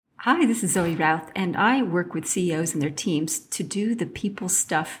Hi, this is Zoe Routh, and I work with CEOs and their teams to do the people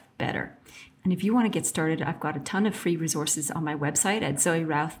stuff better. And if you want to get started, I've got a ton of free resources on my website at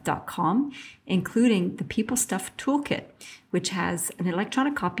zoerouth.com, including the People Stuff Toolkit, which has an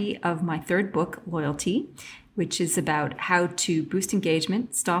electronic copy of my third book, Loyalty, which is about how to boost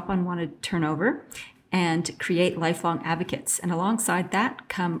engagement, stop unwanted turnover, and create lifelong advocates. And alongside that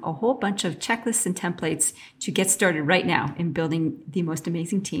come a whole bunch of checklists and templates to get started right now in building the most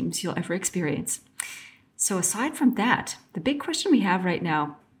amazing teams you'll ever experience. So aside from that, the big question we have right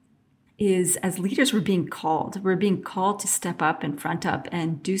now is, as leaders, we're being called to step up and front up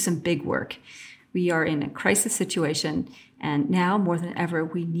and do some big work. We are in a crisis situation, and now more than ever,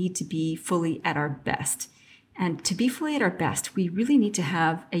 we need to be fully at our best. And to be fully at our best, we really need to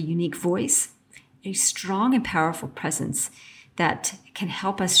have a unique voice, a strong and powerful presence that can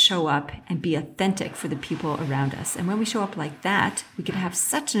help us show up and be authentic for the people around us. And when we show up like that, we can have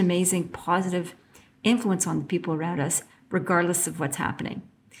such an amazing, positive influence on the people around us, regardless of what's happening.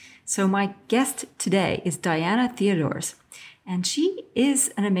 So my guest today is Diana Theodores, and she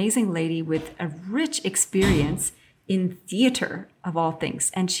is an amazing lady with a rich experience in theater, of all things.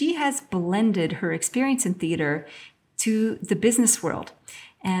 And she has blended her experience in theater to the business world.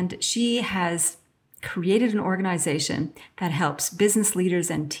 And she has created an organization that helps business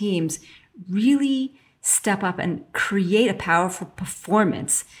leaders and teams really step up and create a powerful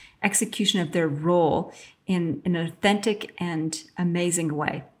performance, execution of their role in an authentic and amazing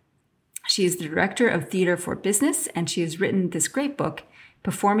way. She is the director of Theater for Business, and she has written this great book,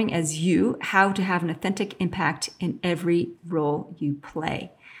 Performing as You, How to Have an Authentic Impact in Every Role You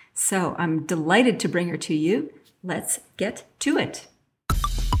Play. So I'm delighted to bring her to you. Let's get to it.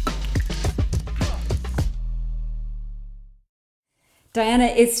 Diana,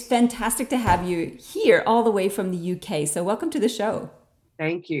 it's fantastic to have you here all the way from the UK. So welcome to the show.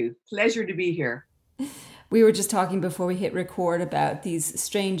 Thank you. Pleasure to be here. We were just talking before we hit record about these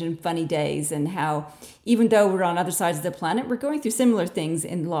strange and funny days and how even though we're on other sides of the planet, we're going through similar things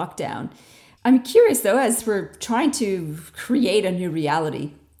in lockdown. I'm curious though, as we're trying to create a new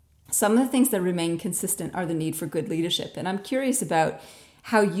reality, some of the things that remain consistent are the need for good leadership. And I'm curious about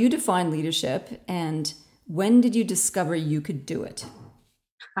how you define leadership and when did you discover you could do it?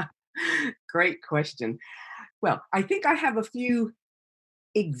 Great question. Well, I think I have a few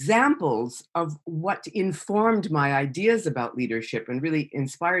examples of what informed my ideas about leadership and really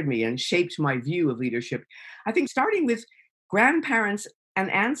inspired me and shaped my view of leadership. I think starting with grandparents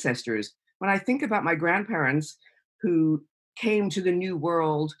and ancestors. When I think about my grandparents who came to the new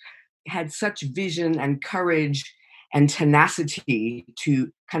world, had such vision and courage and tenacity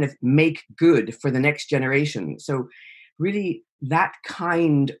to kind of make good for the next generation. So really that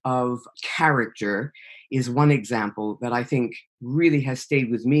kind of character is one example that I think really has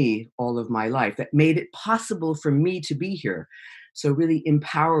stayed with me all of my life, that made it possible for me to be here. So really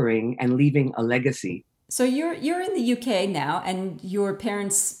empowering and leaving a legacy. So you're in the UK now, and your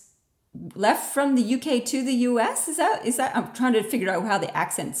parents left from the UK to the US. Is that? I'm trying to figure out how the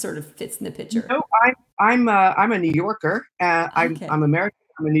accent sort of fits in the picture. No, I'm a New Yorker. Okay. I'm American.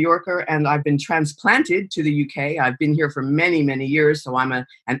 I'm a New Yorker, and I've been transplanted to the UK. I've been here for many, many years, so I'm an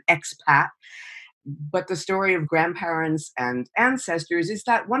expat. But the story of grandparents and ancestors is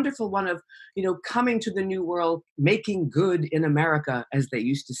that wonderful one of, coming to the new world, making good in America, as they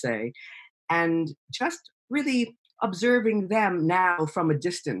used to say, and just really observing them now from a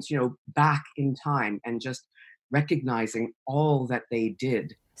distance, back in time, and just recognizing all that they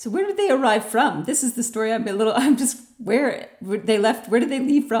did. So where did they arrive from? This is the story. I'm just, where they left, where did they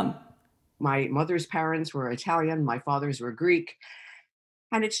leave from? My mother's parents were Italian, my father's were Greek.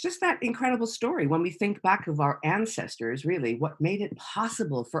 And it's just that incredible story when we think back of our ancestors, really, what made it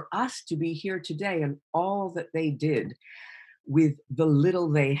possible for us to be here today and all that they did with the little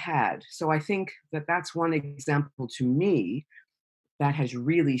they had. So I think that that's one example to me that has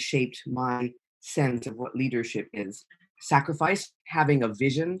really shaped my sense of what leadership is. Sacrifice, having a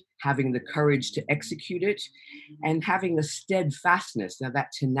vision, having the courage to execute it, and having a steadfastness, now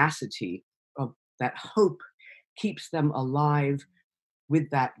that tenacity of that hope keeps them alive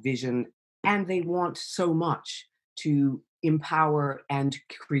with that vision. And they want so much to empower and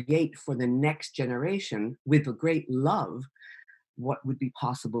create for the next generation with a great love what would be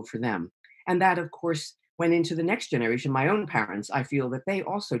possible for them. And that, of course, went into the next generation. My own parents, I feel that they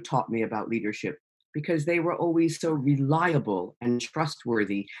also taught me about leadership because they were always so reliable and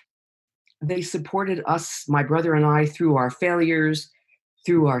trustworthy. They supported us, my brother and I, through our failures,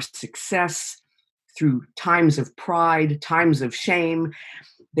 through our success, through times of pride, times of shame.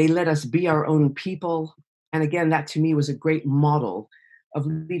 They let us be our own people. And again, that to me was a great model of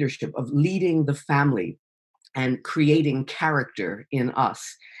leadership, of leading the family and creating character in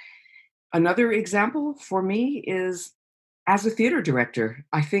us. Another example for me is as a theater director.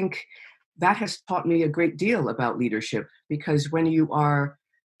 I think that has taught me a great deal about leadership, because when you are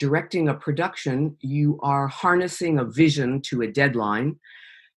directing a production, you are harnessing a vision to a deadline.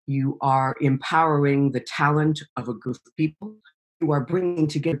 You are empowering the talent of a group of people. You are bringing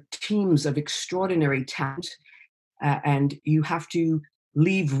together teams of extraordinary talent, and you have to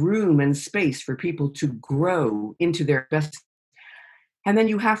leave room and space for people to grow into their best. And then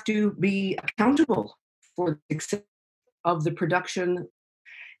you have to be accountable for the success of the production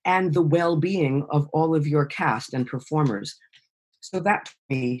and the well-being of all of your cast and performers. So that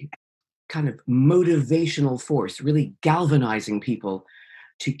a kind of motivational force, really galvanizing people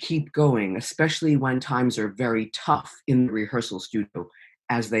to keep going, especially when times are very tough in the rehearsal studio,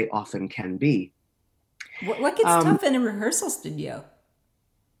 as they often can be. What gets Um, tough in a rehearsal studio?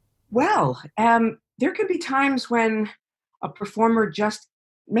 there can be times when a performer just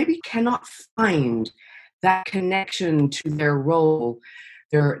maybe cannot find that connection to their role.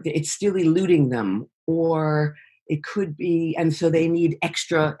 It's still eluding them, or it could be, and so they need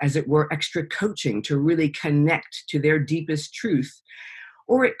extra, as it were, extra coaching to really connect to their deepest truth.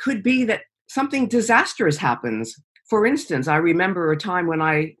 Or it could be that something disastrous happens. For instance, I remember a time when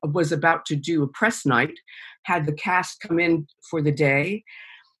I was about to do a press night, had the cast come in for the day,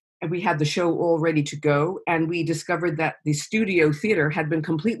 and we had the show all ready to go, and we discovered that the studio theater had been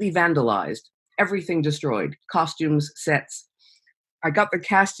completely vandalized, everything destroyed, costumes, sets. I got the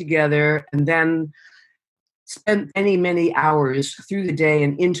cast together and then spent many, many hours through the day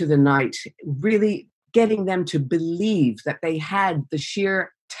and into the night, really getting them to believe that they had the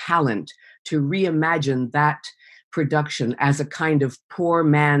sheer talent to reimagine that production as a kind of poor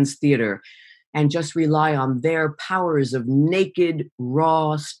man's theater, and just rely on their powers of naked,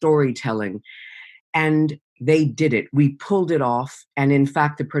 raw storytelling. And they did it. We pulled it off. And in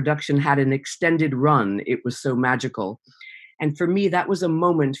fact, the production had an extended run. It was so magical. And for me, that was a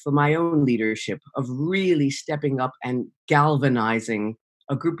moment for my own leadership of really stepping up and galvanizing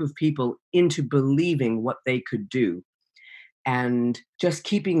a group of people into believing what they could do, and just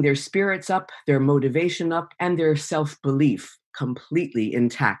keeping their spirits up, their motivation up, and their self-belief completely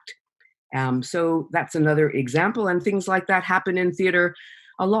intact. So that's another example. And things like that happen in theater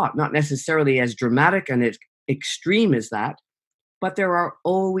a lot, not necessarily as dramatic and as extreme as that, but there are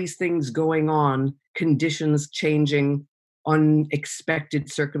always things going on, conditions changing,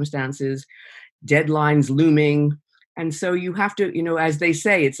 unexpected circumstances, deadlines looming. And so you have to, as they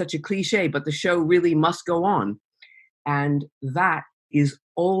say, it's such a cliche, but the show really must go on. And that is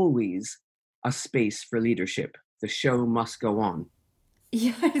always a space for leadership. The show must go on.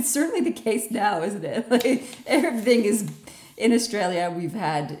 Yeah, it's certainly the case now, isn't it? Like everything is in Australia. We've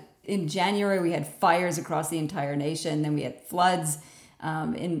had in January we had fires across the entire nation. Then we had floods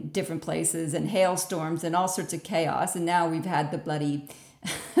in different places and hailstorms and all sorts of chaos. And now we've had the bloody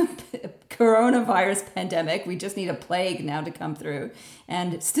coronavirus pandemic. We just need a plague now to come through,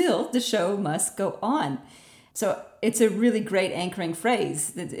 and still the show must go on. So it's a really great anchoring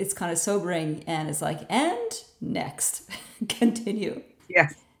phrase. It's kind of sobering, and it's like, and next, continue.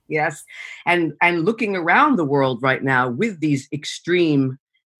 Yes, yes. And looking around the world right now with these extreme,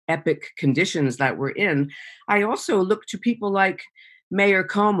 epic conditions that we're in, I also look to people like Mayor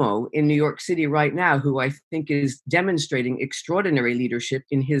Cuomo in New York City right now, who I think is demonstrating extraordinary leadership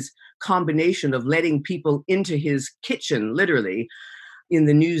in his combination of letting people into his kitchen, literally, in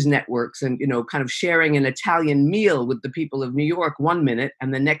the news networks, and kind of sharing an Italian meal with the people of New York one minute,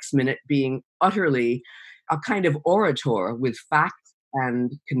 and the next minute being utterly a kind of orator with facts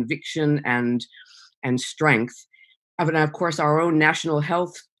and conviction and strength. And of course, our own national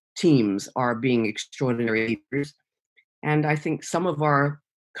health teams are being extraordinary leaders. And I think some of our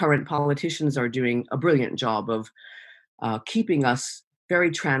current politicians are doing a brilliant job of keeping us very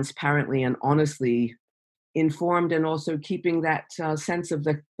transparently and honestly informed, and also keeping that sense of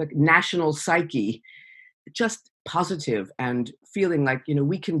the national psyche just positive and feeling like,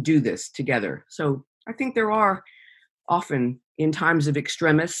 we can do this together. So I think there are often, in times of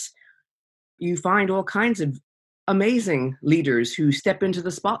extremis, you find all kinds of amazing leaders who step into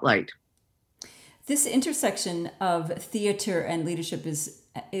the spotlight. This intersection of theater and leadership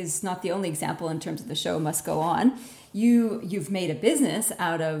is not the only example in terms of the show must go on. You've made a business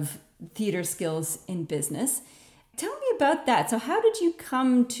out of theater skills in business. Tell me about that. So how did you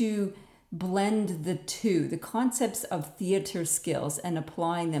come to blend the two, the concepts of theater skills and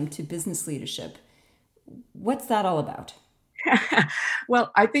applying them to business leadership? What's that all about?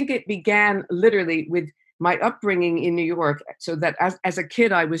 Well, I think it began literally with my upbringing in New York, so that as a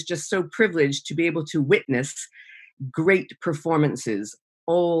kid, I was just so privileged to be able to witness great performances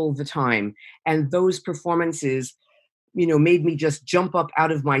all the time. And those performances, made me just jump up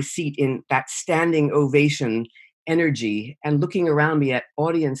out of my seat in that standing ovation energy and looking around me at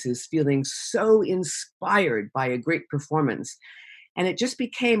audiences feeling so inspired by a great performance. And it just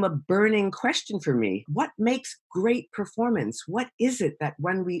became a burning question for me. What makes great performance? What is it that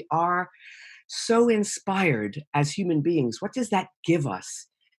when we are so inspired as human beings, what does that give us?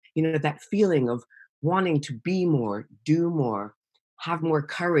 That feeling of wanting to be more, do more, have more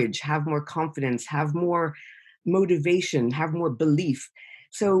courage, have more confidence, have more motivation, have more belief.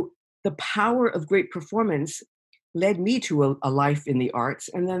 So the power of great performance led me to a life in the arts.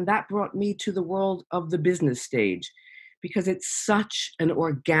 And then that brought me to the world of the business stage because it's such an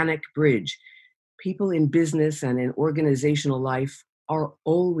organic bridge. People in business and in organizational life are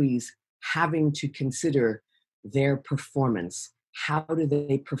always having to consider their performance. How do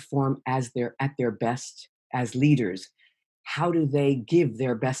they perform as they're at their best as leaders? How do they give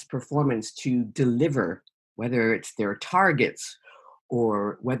their best performance to deliver, whether it's their targets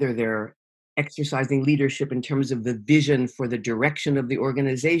or whether they're exercising leadership in terms of the vision for the direction of the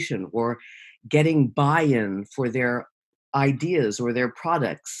organization or getting buy-in for their ideas or their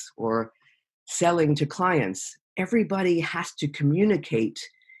products or selling to clients. Everybody has to communicate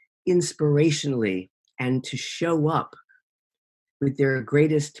inspirationally and to show up with their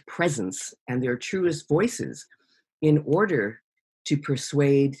greatest presence and their truest voices in order to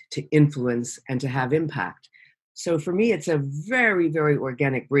persuade, to influence, and to have impact. So for me, it's a very, very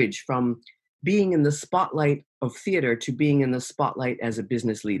organic bridge from being in the spotlight of theater to being in the spotlight as a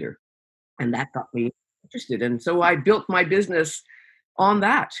business leader. And that got me interested. And so I built my business on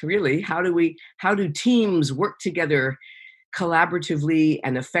that, really. How do teams work together collaboratively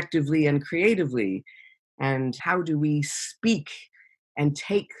and effectively and creatively? And how do we speak and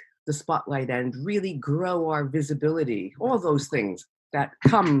take the spotlight and really grow our visibility? All those things that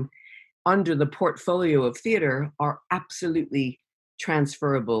come under the portfolio of theater are absolutely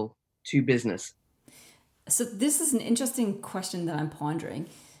transferable to business. So this is an interesting question that I'm pondering.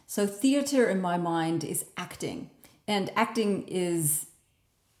 So theater in my mind is acting. And acting is,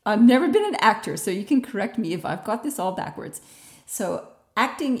 I've never been an actor, so you can correct me if I've got this all backwards. So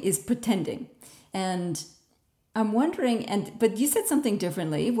acting is pretending. And I'm wondering, but you said something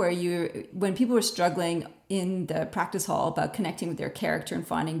differently where when people are struggling in the practice hall about connecting with their character and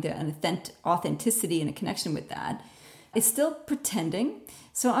finding the authenticity and a connection with that, it's still pretending.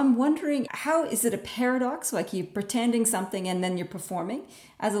 So I'm wondering, how is it a paradox? Like you're pretending something and then you're performing.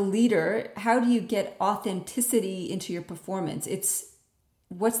 As a leader, how do you get authenticity into your performance?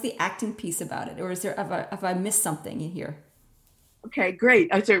 What's the acting piece about it? Or have I missed something in here? Okay, great.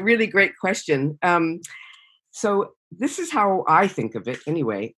 That's a really great question. So this is how I think of it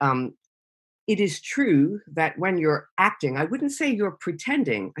anyway. It is true that when you're acting, I wouldn't say you're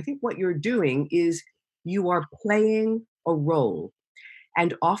pretending. I think what you're doing is you are playing a role.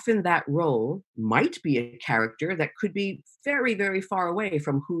 And often that role might be a character that could be very, very far away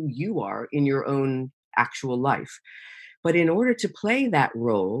from who you are in your own actual life. But in order to play that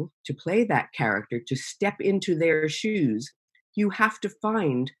role, to play that character, to step into their shoes, you have to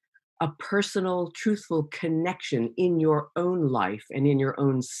find a personal, truthful connection in your own life and in your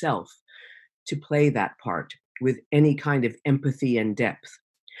own self to play that part with any kind of empathy and depth.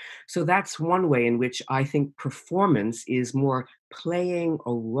 So that's one way in which I think performance is more playing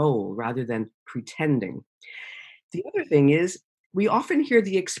a role rather than pretending. The other thing is, we often hear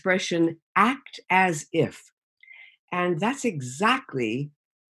the expression act as if, and that's exactly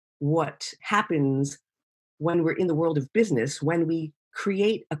what happens when we're in the world of business, when we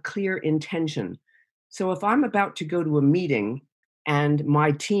create a clear intention. So if I'm about to go to a meeting and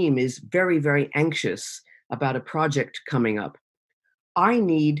my team is very, very anxious about a project coming up, I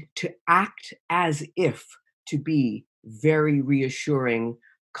need to act as if to be very reassuring,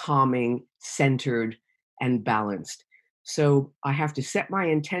 calming, centered, and balanced. So I have to set my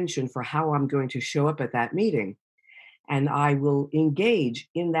intention for how I'm going to show up at that meeting. And I will engage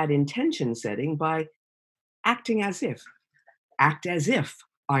in that intention setting by acting as if. Act as if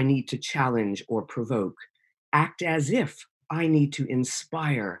I need to challenge or provoke. Act as if I need to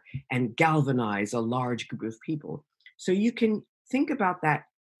inspire and galvanize a large group of people. So you can think about that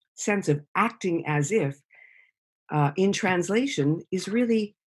sense of acting as if in translation is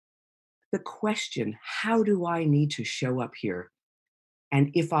really the question, how do I need to show up here?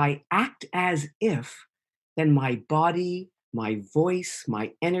 And if I act as if, then my body, my voice,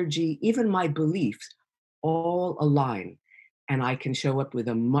 my energy, even my beliefs all align. And I can show up with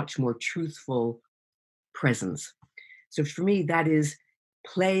a much more truthful presence. So for me, that is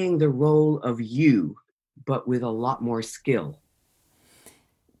playing the role of you, but with a lot more skill.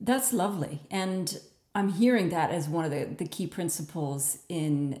 That's lovely. And I'm hearing that as one of the key principles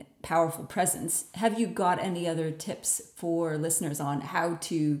in powerful presence. Have you got any other tips for listeners on how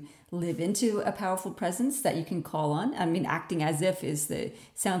to live into a powerful presence that you can call on? I mean, acting as if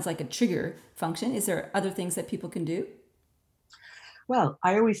sounds like a trigger function. Is there other things that people can do? Well,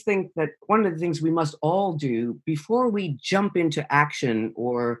 I always think that one of the things we must all do before we jump into action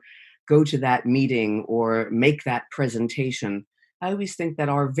or go to that meeting or make that presentation, I always think that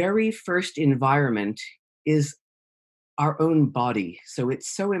our very first environment is our own body. So it's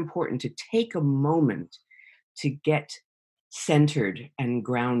so important to take a moment to get centered and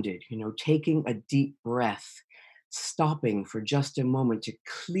grounded, taking a deep breath, stopping for just a moment to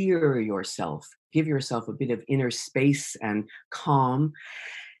clear yourself, give yourself a bit of inner space and calm.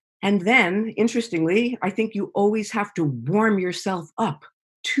 And then, interestingly, I think you always have to warm yourself up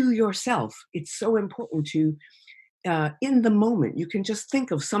to yourself. It's so important to, in the moment, you can just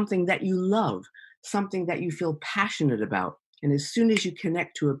think of something that you love, something that you feel passionate about. And as soon as you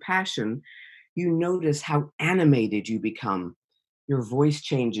connect to a passion, you notice how animated you become. Your voice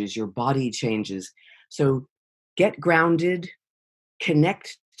changes, your body changes. So get grounded,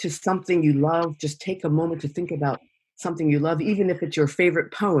 connect to something you love. Just take a moment to think about something you love, even if it's your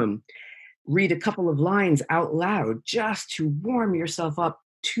favorite poem. Read a couple of lines out loud just to warm yourself up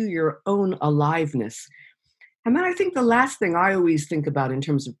to your own aliveness. And then I think the last thing I always think about in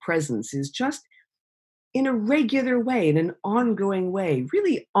terms of presence is just in a regular way, in an ongoing way,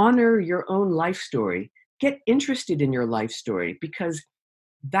 really honor your own life story. Get interested in your life story because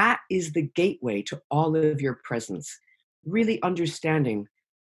that is the gateway to all of your presence. Really understanding,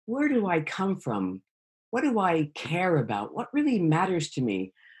 where do I come from? What do I care about? What really matters to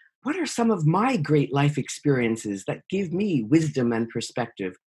me? What are some of my great life experiences that give me wisdom and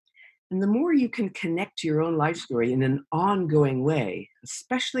perspective? And the more you can connect to your own life story in an ongoing way,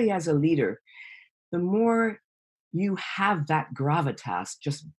 especially as a leader, the more you have that gravitas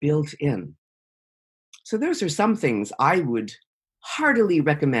just built in. So those are some things I would heartily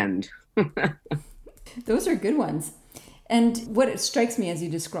recommend. Those are good ones. And what it strikes me as you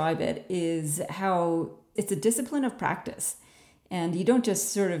describe it is how it's a discipline of practice. And you don't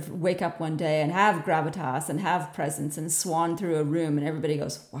just sort of wake up one day and have gravitas and have presence and swan through a room and everybody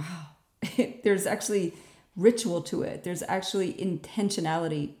goes, wow. There's actually ritual to it. There's actually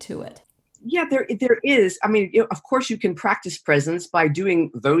intentionality to it. Yeah, there is. I mean, of course, you can practice presence by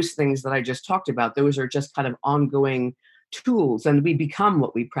doing those things that I just talked about. Those are just kind of ongoing tools, and we become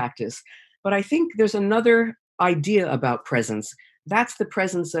what we practice. But I think there's another idea about presence. That's the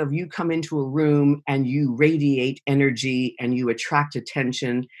presence of you come into a room and you radiate energy and you attract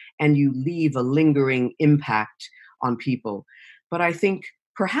attention and you leave a lingering impact on people. But I think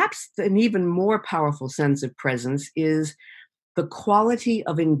perhaps an even more powerful sense of presence is the quality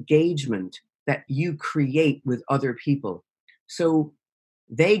of engagement that you create with other people. So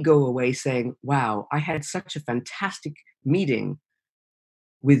they go away saying, wow, I had such a fantastic meeting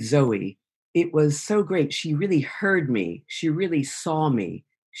with Zoe. It was so great. She really heard me. She really saw me.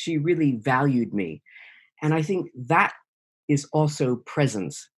 She really valued me. And I think that is also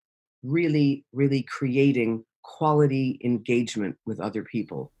presence, really, really creating quality engagement with other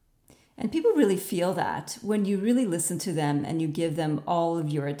people. And people really feel that when you really listen to them and you give them all of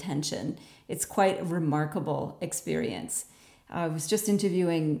your attention. It's quite a remarkable experience. I was just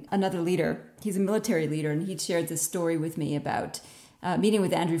interviewing another leader. He's a military leader, and he shared this story with me about meeting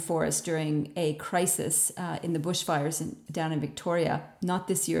with Andrew Forrest during a crisis in the bushfires down in Victoria, not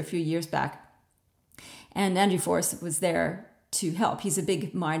this year, a few years back. And Andrew Forrest was there to help. He's a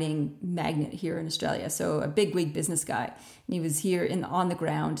big mining magnate here in Australia, so a big wig business guy. And he was here on the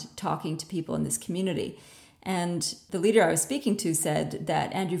ground talking to people in this community. And the leader I was speaking to said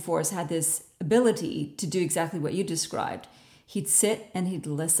that Andrew Forrest had this ability to do exactly what you described. He'd sit and he'd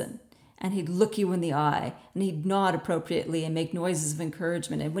listen, and he'd look you in the eye, and he'd nod appropriately and make noises of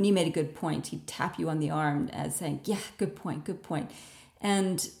encouragement. And when you made a good point, he'd tap you on the arm as saying, yeah, good point, good point.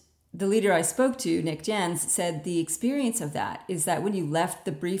 And the leader I spoke to, Nick Jans, said the experience of that is that when you left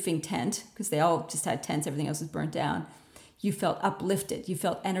the briefing tent, because they all just had tents, everything else was burnt down, you felt uplifted, you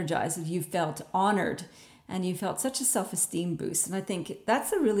felt energized, you felt honored, and you felt such a self-esteem boost. And I think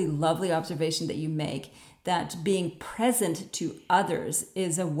that's a really lovely observation that you make, that being present to others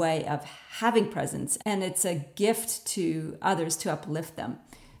is a way of having presence, and it's a gift to others to uplift them.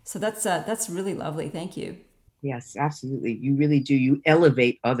 So that's really lovely. Thank you. Yes, absolutely. You really do. You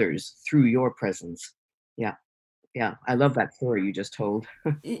elevate others through your presence. Yeah. Yeah, I love that story you just told.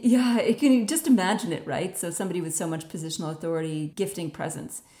 Yeah, it can just imagine it, right? So somebody with so much positional authority gifting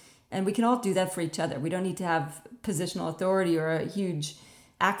presence. And we can all do that for each other. We don't need to have positional authority or a huge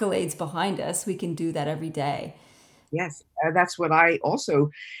accolades behind us. We can do that every day. Yes, that's what I also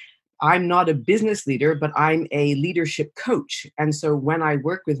I'm not a business leader, but I'm a leadership coach. And so when I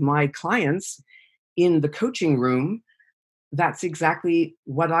work with my clients in the coaching room, that's exactly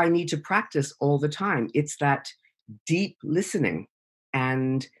what I need to practice all the time. It's that deep listening.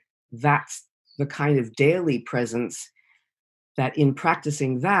 And that's the kind of daily presence that, in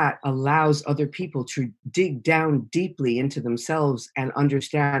practicing that, allows other people to dig down deeply into themselves and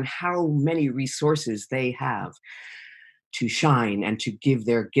understand how many resources they have to shine and to give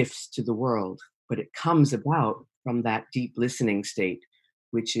their gifts to the world. But it comes about from that deep listening state,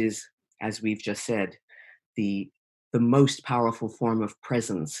 which is, as we've just said, the the most powerful form of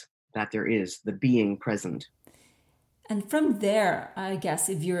presence that there is, the being present. And from there, I guess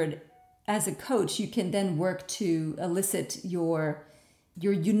if you're as a coach, you can then work to elicit your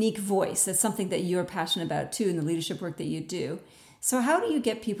unique voice. That's something that you're passionate about too in the leadership work that you do. So how do you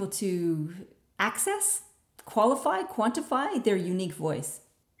get people to access, qualify, quantify their unique voice?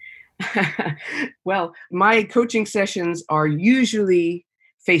 Well, my coaching sessions are usually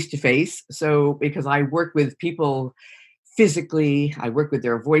face to face. So, because I work with people physically, I work with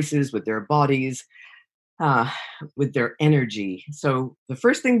their voices, with their bodies, uh, with their energy. So, the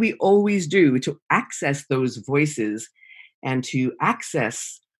first thing we always do to access those voices and to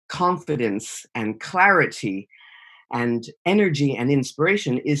access confidence and clarity and energy and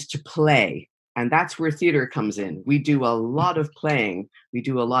inspiration is to play. And that's where theater comes in. We do a lot of playing, we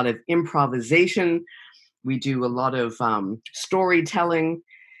do a lot of improvisation, we do a lot of storytelling,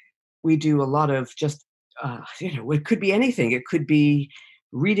 we do a lot of just, it could be anything. It could be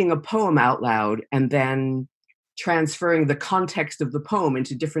reading a poem out loud and then transferring the context of the poem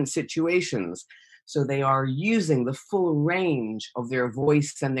into different situations. So they are using the full range of their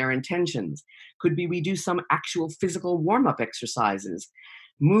voice and their intentions. Could be we do some actual physical warm up exercises,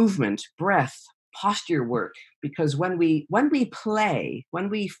 movement, breath, posture work. Because when we play, when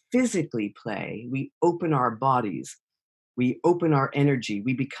we physically play, we open our bodies, we open our energy,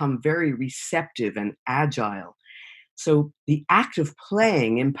 we become very receptive and agile. So the act of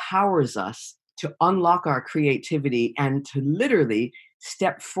playing empowers us to unlock our creativity and to literally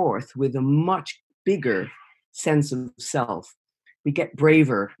step forth with a much bigger sense of self. We get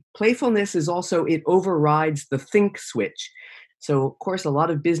braver. Playfulness is also, it overrides the think switch. So, of course, a lot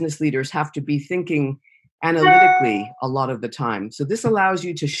of business leaders have to be thinking analytically a lot of the time. So, this allows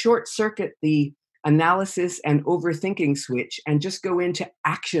you to short circuit the analysis and overthinking switch and just go into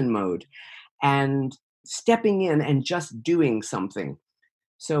action mode and stepping in and just doing something.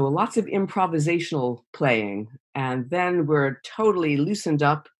 So lots of improvisational playing. And then we're totally loosened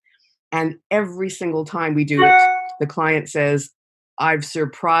up. And every single time we do it, the client says, I've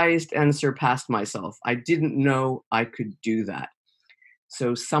surprised and surpassed myself. I didn't know I could do that.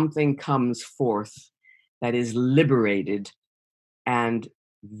 So something comes forth that is liberated. And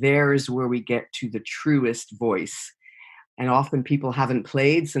there's where we get to the truest voice. And often people haven't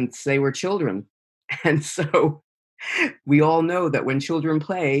played since they were children. And so we all know that when children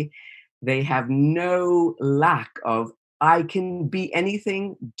play, they have no lack of, I can be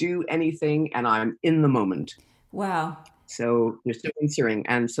anything, do anything, and I'm in the moment. Wow. So there's no censoring.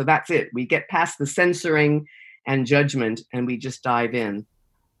 And so that's it. We get past the censoring and judgment and we just dive in.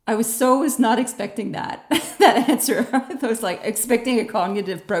 I was not expecting that that answer. I was like expecting a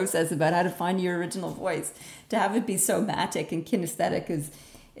cognitive process about how to find your original voice. To have it be so matic and kinesthetic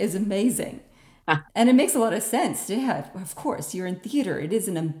is amazing. And it makes a lot of sense. Yeah, of course, you're in theater. It is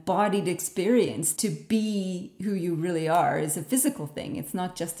an embodied experience. To be who you really are is a physical thing. It's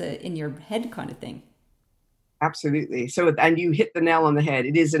not just a in your head kind of thing. Absolutely. So, and you hit the nail on the head.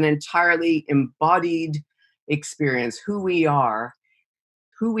 It is an entirely embodied experience, who we are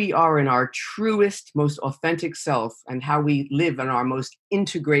in our truest, most authentic self, and how we live in our most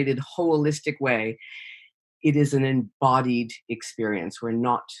integrated, holistic way. It is an embodied experience. We're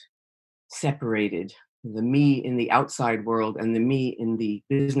not separated. The me in the outside world and the me in the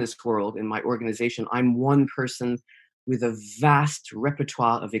business world, in my organization, I'm one person with a vast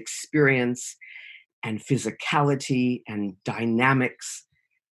repertoire of experience and physicality and dynamics.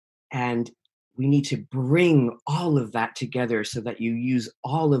 And we need to bring all of that together so that you use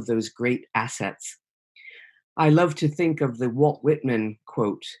all of those great assets. I love to think of the Walt Whitman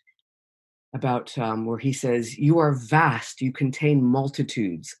quote about where he says, "You are vast, you contain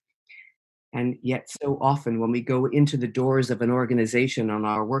multitudes." And yet, so often, when we go into the doors of an organization on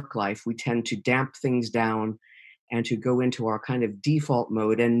our work life, we tend to damp things down and to go into our kind of default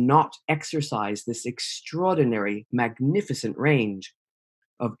mode and not exercise this extraordinary, magnificent range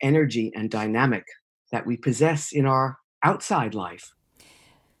of energy and dynamic that we possess in our outside life.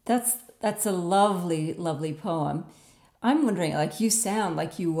 That's a lovely, lovely poem. I'm wondering, like, you sound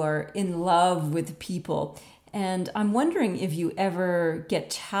like you are in love with people, and I'm wondering if you ever get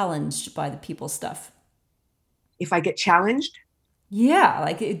challenged by the people stuff. If I get challenged, Yeah,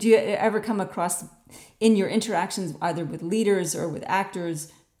 like, do you ever come across in your interactions either with leaders or with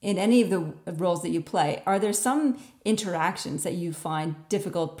actors in any of the roles that you play, are there some interactions that you find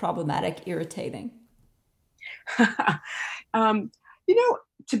difficult, problematic, irritating? um, you know,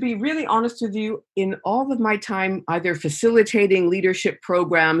 to be really honest with you, in all of my time either facilitating leadership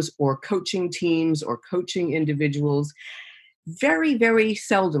programs or coaching teams or coaching individuals, very, very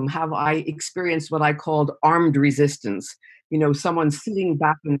seldom have I experienced what I called armed resistance. Someone sitting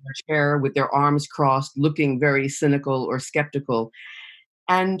back in their chair with their arms crossed, looking very cynical or skeptical.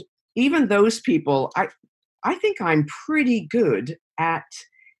 And even those people, I think I'm pretty good at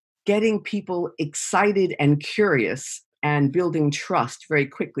getting people excited and curious and building trust very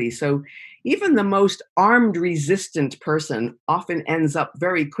quickly. So even the most armed resistant person often ends up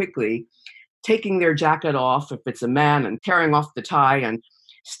very quickly taking their jacket off, if it's a man, and tearing off the tie and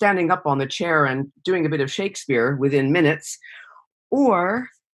standing up on the chair and doing a bit of Shakespeare within minutes. Or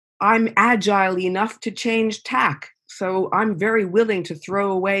I'm agile enough to change tack. So I'm very willing to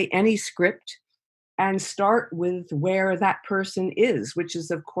throw away any script and start with where that person is, which is,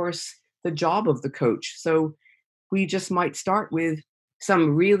 of course, the job of the coach. So we just might start with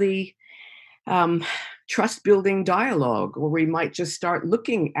some really um, trust building dialogue, or we might just start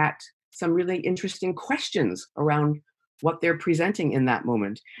looking at some really interesting questions around what they're presenting in that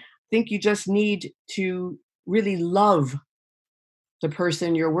moment. I think you just need to really love the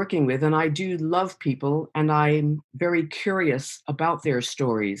person you're working with. And I do love people, and I'm very curious about their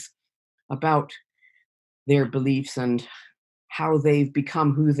stories, about their beliefs, and how they've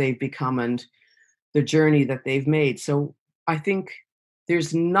become who they've become, and the journey that they've made. So I think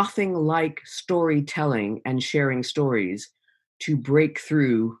there's nothing like storytelling and sharing stories to break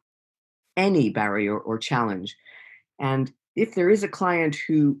through any barrier or challenge. And if there is a client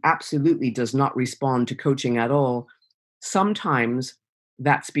who absolutely does not respond to coaching at all, sometimes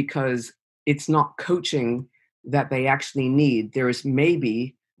that's because it's not coaching that they actually need. There is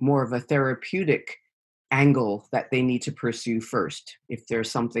maybe more of a therapeutic angle that they need to pursue first, if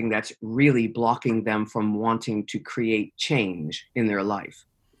there's something that's really blocking them from wanting to create change in their life.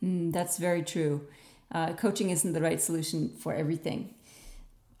 That's very true. Coaching isn't the right solution for everything.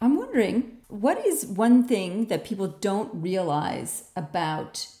 I'm wondering, what is one thing that people don't realize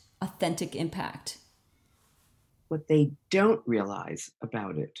about authentic impact? What they don't realize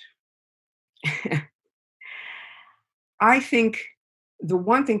about it, I think the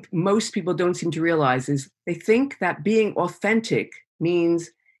one thing most people don't seem to realize is they think that being authentic means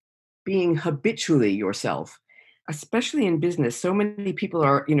being habitually yourself, especially in business. So many people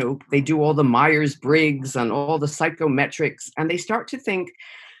are, they do all the Myers-Briggs and all the psychometrics, and they start to think,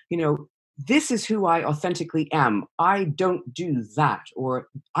 you know, this is who I authentically am. I don't do that, or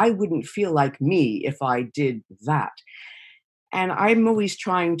I wouldn't feel like me if I did that. And I'm always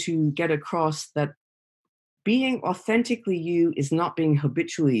trying to get across that being authentically you is not being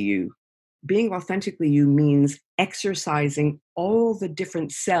habitually you. Being authentically you means exercising all the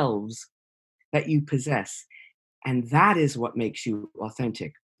different selves that you possess. And that is what makes you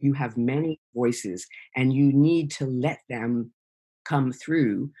authentic. You have many voices, and you need to let them come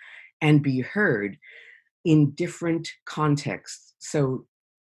through and be heard in different contexts. So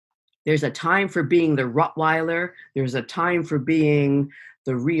there's a time for being the Rottweiler, there's a time for being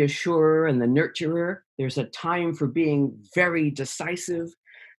the reassurer and the nurturer, there's a time for being very decisive,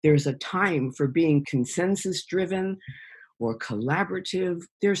 there's a time for being consensus driven or collaborative.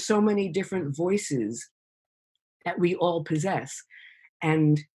 There's so many different voices that we all possess.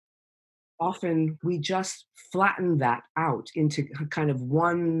 And often we just flatten that out into kind of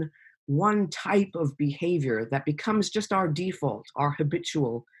one type of behavior that becomes just our default, our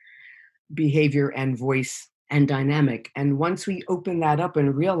habitual behavior and voice and dynamic. And once we open that up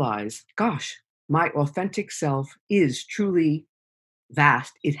and realize, gosh, my authentic self is truly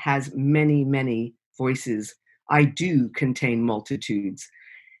vast. It has many, many voices. I do contain multitudes.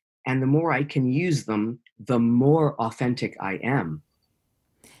 And the more I can use them, the more authentic I am.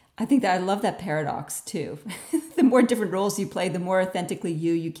 I think that I love that paradox too. The more different roles you play, the more authentically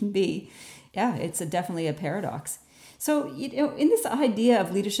you can be. Yeah, it's definitely a paradox. So, in this idea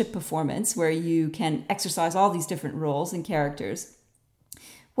of leadership performance, where you can exercise all these different roles and characters,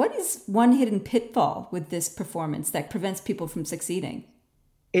 What is one hidden pitfall with this performance that prevents people from succeeding?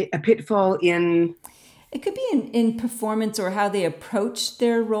 A pitfall in. It could be in performance or how they approach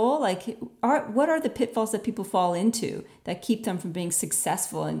their role. Like, what are the pitfalls that people fall into that keep them from being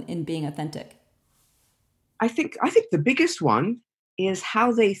successful in being authentic? I think the biggest one is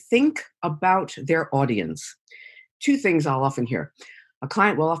how they think about their audience. Two things I'll often hear. A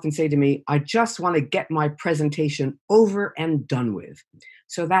client will often say to me, I just want to get my presentation over and done with.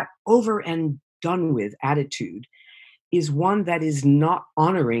 So that over and done with attitude is one that is not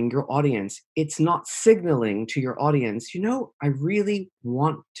honoring your audience. It's not signaling to your audience, I really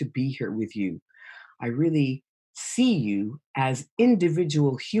want to be here with you. I really see you as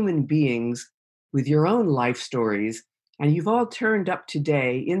individual human beings with your own life stories. And you've all turned up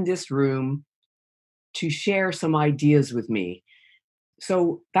today in this room to share some ideas with me.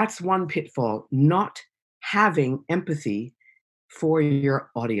 So that's one pitfall, not having empathy for your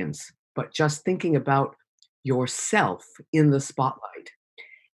audience, but just thinking about yourself in the spotlight.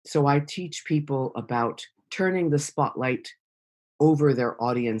 So I teach people about turning the spotlight over their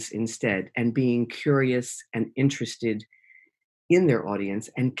audience instead and being curious and interested in their audience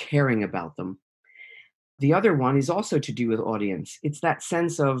and caring about them. The other one is also to do with audience. It's that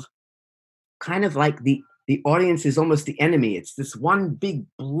sense of kind of like the audience is almost the enemy. It's this one big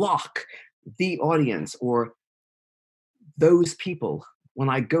block, the audience or those people. When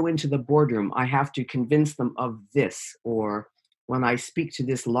I go into the boardroom, I have to convince them of this. Or when I speak to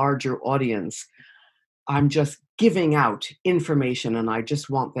this larger audience, I'm just giving out information and I just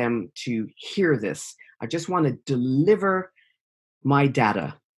want them to hear this. I just want to deliver my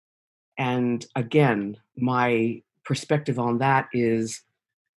data. And again, my perspective on that is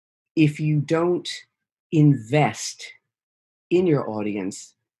if you don't invest in your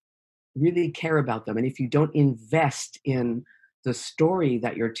audience, really care about them, and if you don't invest in the story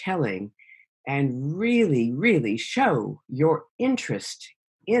that you're telling and really, really show your interest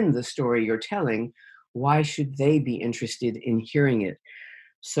in the story you're telling, why should they be interested in hearing it?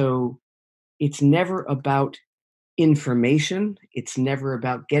 So it's never about information. It's never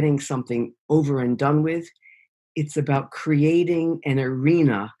about getting something over and done with. It's about creating an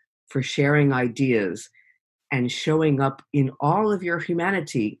arena for sharing ideas and showing up in all of your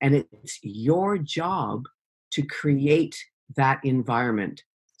humanity. And it's your job to create that environment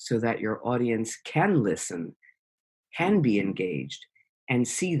so that your audience can listen, can be engaged, and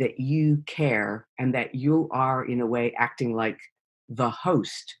see that you care and that you are, in a way, acting like the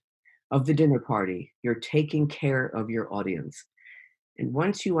host of the dinner party. You're taking care of your audience. And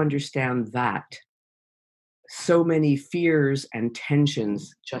once you understand that, so many fears and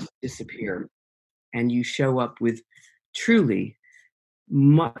tensions just disappear. And you show up with truly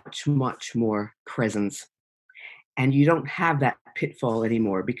much, much more presence. And you don't have that pitfall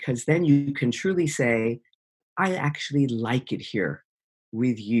anymore because then you can truly say, I actually like it here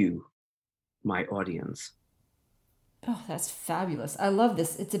with you, my audience. Oh, that's fabulous. I love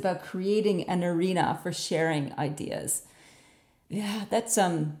this. It's about creating an arena for sharing ideas. Yeah, that's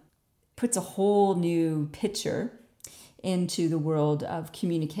puts a whole new picture into the world of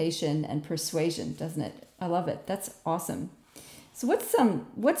communication and persuasion, doesn't it? I love it. That's awesome. So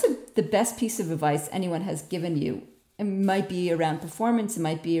the best piece of advice anyone has given you? It might be around performance, it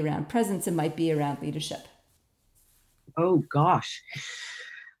might be around presence, it might be around leadership. Oh gosh.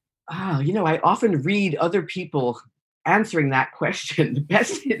 I often read other people answering that question, the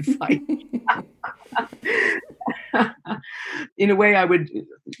best advice. In a way, I would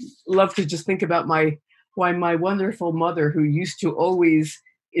love to just think about my wonderful mother, who used to always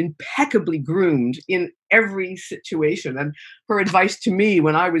impeccably groomed in every situation. And her advice to me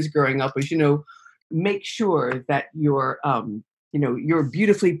when I was growing up was, make sure that you're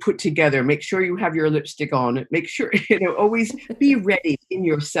beautifully put together. Make sure you have your lipstick on. Make sure, always be ready in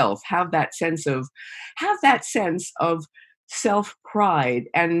yourself. Have that sense of self-pride.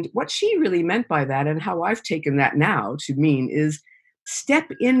 And what she really meant by that, and how I've taken that now to mean, is step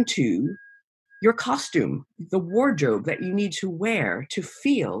into your costume, the wardrobe that you need to wear to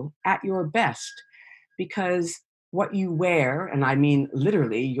feel at your best. Because what you wear, and I mean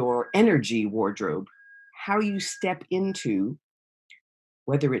literally your energy wardrobe, how you step into,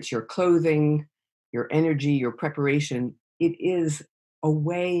 whether it's your clothing, your energy, your preparation, it is a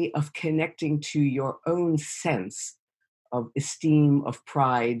way of connecting to your own sense of esteem, of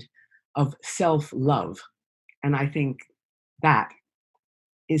pride, of self-love. And I think that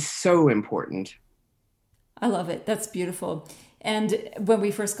is so important. I love it. That's beautiful. And when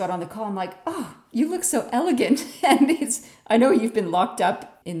we first got on the call, I'm like, oh, you look so elegant. And I know you've been locked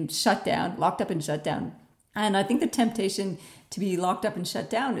up in shutdown. And I think the temptation to be locked up and shut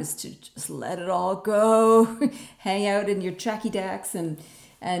down is to just let it all go, hang out in your tracky decks and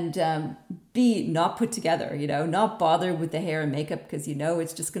be not put together, not bother with the hair and makeup because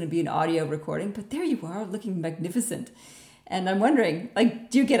it's just going to be an audio recording. But there you are looking magnificent. And I'm wondering,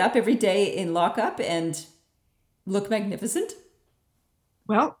 do you get up every day in lockup and look magnificent?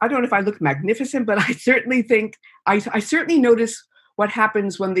 Well, I don't know if I look magnificent, but I certainly think I certainly notice what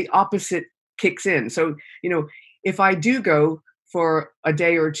happens when the opposite kicks in. So, if I do go for a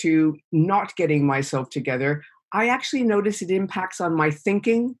day or two not getting myself together, I actually notice it impacts on my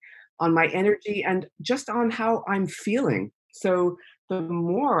thinking, on my energy, and just on how I'm feeling. So the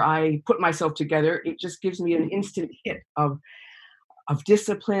more I put myself together, it just gives me an instant hit of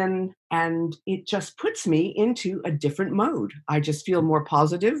discipline, and it just puts me into a different mode. I just feel more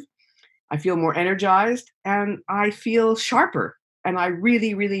positive, I feel more energized, and I feel sharper. And I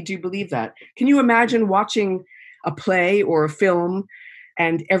really, really do believe that. Can you imagine watching a play or a film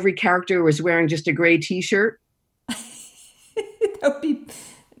and every character was wearing just a gray t-shirt?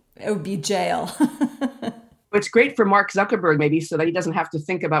 It would be jail. It's great for Mark Zuckerberg, maybe, so that he doesn't have to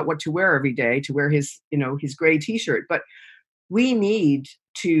think about what to wear every day to wear his gray t-shirt. But we need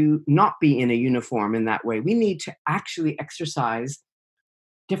to not be in a uniform in that way. We need to actually exercise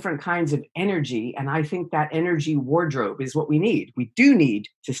different kinds of energy. And I think that energy wardrobe is what we need. We do need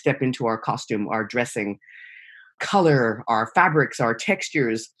to step into our costume, our dressing, color, our fabrics, our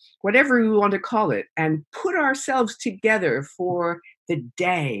textures, whatever we want to call it, and put ourselves together for the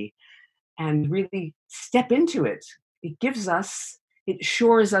day and really step into it. It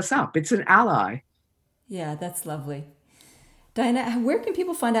shores us up. It's an ally. Yeah, that's lovely. Diana, where can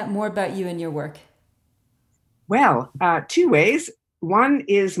people find out more about you and your work? Well, two ways. One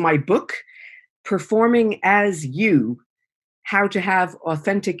is my book, Performing as You, How to Have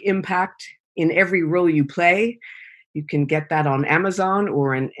Authentic Impact in Every Role You Play. You can get that on Amazon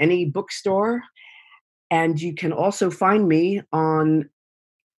or in any bookstore. And you can also find me on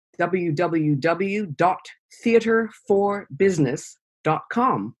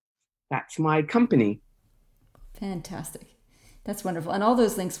www.theaterforbusiness.com. That's my company. Fantastic. That's wonderful. And all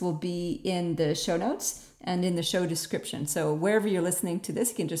those links will be in the show notes and in the show description. So wherever you're listening to this,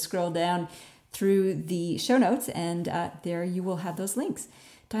 you can just scroll down through the show notes and there you will have those links.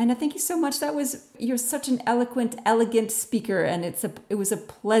 Diana, thank you so much. You're such an eloquent, elegant speaker, and it was a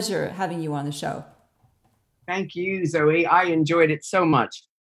pleasure having you on the show. Thank you, Zoe. I enjoyed it so much.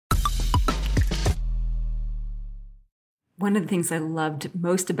 One of the things I loved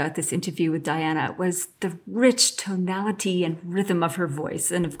most about this interview with Diana was the rich tonality and rhythm of her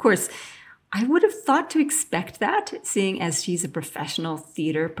voice. And of course, I would have thought to expect that, seeing as she's a professional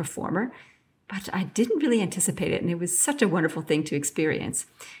theater performer, but I didn't really anticipate it, and it was such a wonderful thing to experience.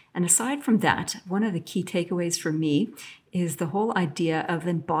 And aside from that, one of the key takeaways for me is the whole idea of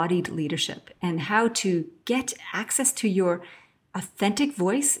embodied leadership and how to get access to your authentic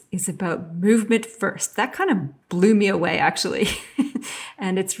voice is about movement first. That kind of blew me away, actually.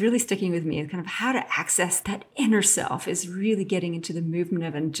 And it's really sticking with me. It's kind of how to access that inner self is really getting into the movement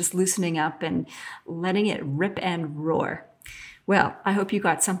of it and just loosening up and letting it rip and roar. Well, I hope you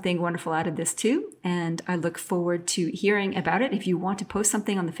got something wonderful out of this too, and I look forward to hearing about it. If you want to post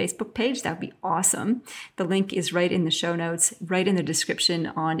something on the Facebook page, that would be awesome. The link is right in the show notes, right in the description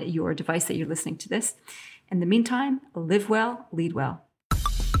on your device that you're listening to this. In the meantime, live well, lead well.